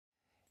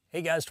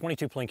Hey guys,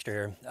 22 Plinkster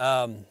here.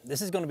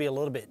 This is going to be a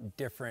little bit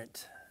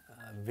different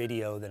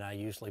video than I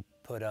usually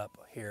put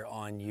up here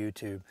on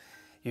YouTube.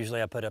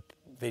 Usually I put up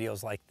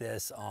videos like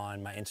this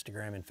on my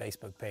Instagram and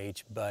Facebook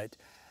page, but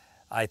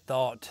I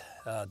thought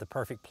the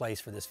perfect place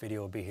for this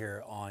video would be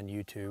here on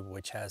YouTube,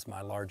 which has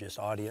my largest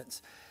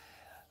audience.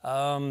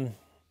 I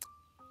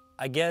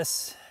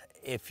guess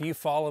if you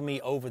follow me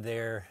over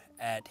there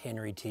at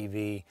Henry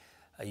TV,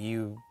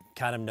 you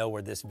kind of know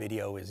where this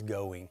video is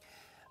going.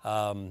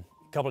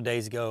 A couple of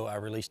days ago, I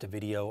released a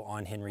video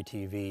on Henry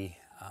TV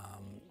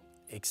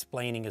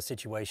explaining a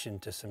situation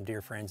to some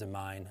dear friends of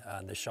mine,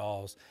 the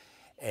Shaws,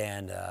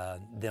 and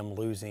them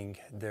losing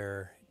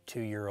their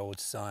 2-year-old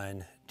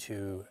son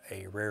to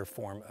a rare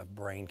form of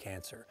brain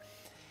cancer.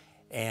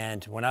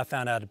 And when I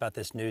found out about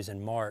this news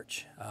in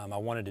March, I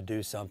wanted to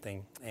do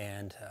something,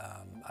 and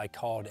I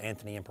called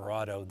Anthony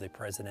Imperato, the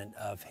president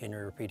of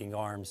Henry Repeating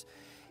Arms,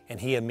 and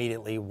he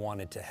immediately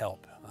wanted to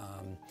help.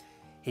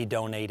 He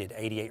donated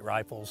 88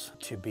 rifles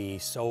to be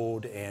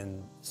sold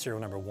and serial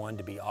number 1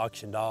 to be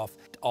auctioned off.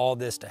 All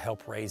this to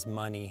help raise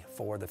money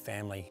for the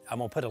family. I'm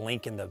gonna put a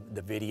link in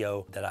the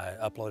video that I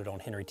uploaded on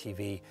Henry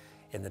TV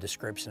in the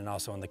description and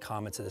also in the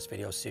comments of this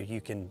video so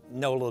you can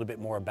know a little bit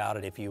more about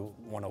it if you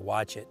wanna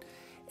watch it,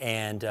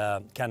 and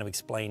kind of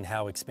explain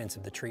how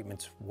expensive the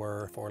treatments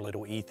were for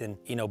little Ethan.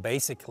 You know,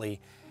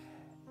 basically,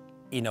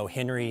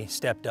 Henry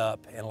stepped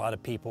up and a lot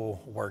of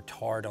people worked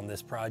hard on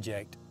this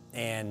project.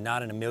 And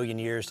not in a million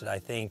years did I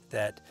think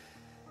that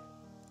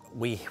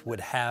we would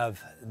have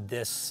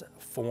this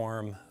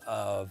form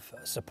of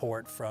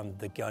support from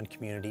the gun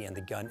community and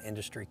the gun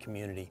industry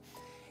community.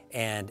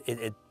 And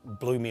it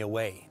blew me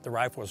away. The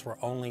rifles were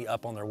only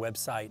up on their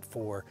website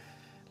for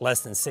less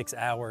than 6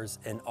 hours,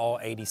 and all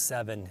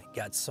 87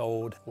 got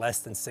sold less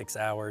than 6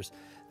 hours.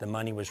 The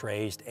money was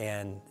raised,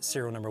 and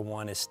serial number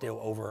 1 is still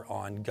over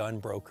on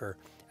GunBroker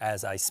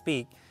as I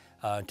speak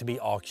to be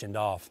auctioned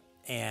off.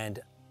 And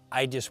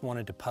I just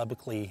wanted to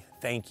publicly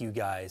thank you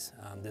guys.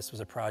 This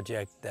was a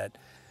project that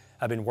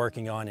I've been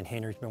working on and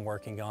Henry's been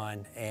working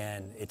on,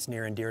 and it's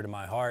near and dear to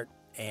my heart.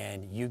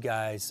 And you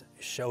guys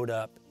showed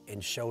up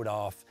and showed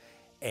off,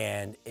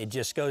 and it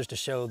just goes to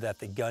show that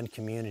the gun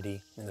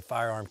community and the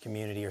firearm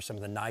community are some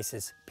of the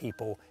nicest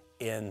people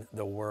in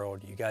the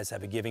world. You guys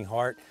have a giving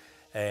heart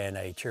and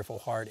a cheerful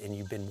heart, and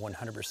you've been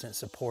 100%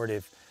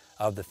 supportive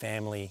of the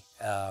family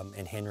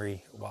and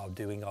Henry while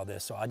doing all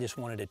this. So I just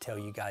wanted to tell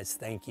you guys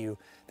thank you.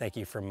 Thank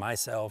you from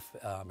myself,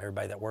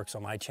 everybody that works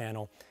on my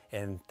channel,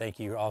 and thank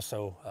you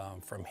also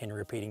from Henry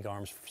Repeating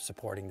Arms for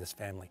supporting this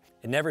family.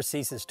 It never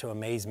ceases to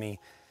amaze me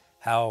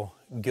how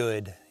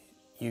good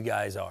you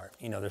guys are.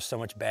 You know, there's so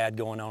much bad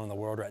going on in the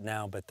world right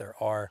now, but there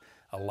are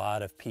a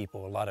lot of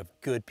people, a lot of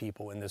good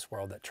people in this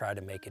world that try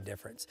to make a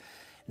difference.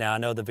 Now, I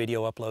know the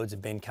video uploads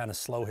have been kind of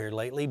slow here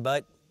lately,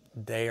 but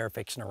they are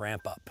fixing to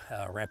ramp up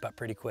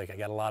pretty quick. I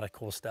got a lot of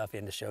cool stuff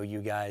in to show you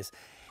guys.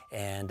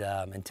 And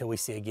until we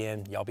see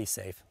again, y'all be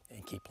safe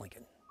and keep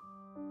plinking.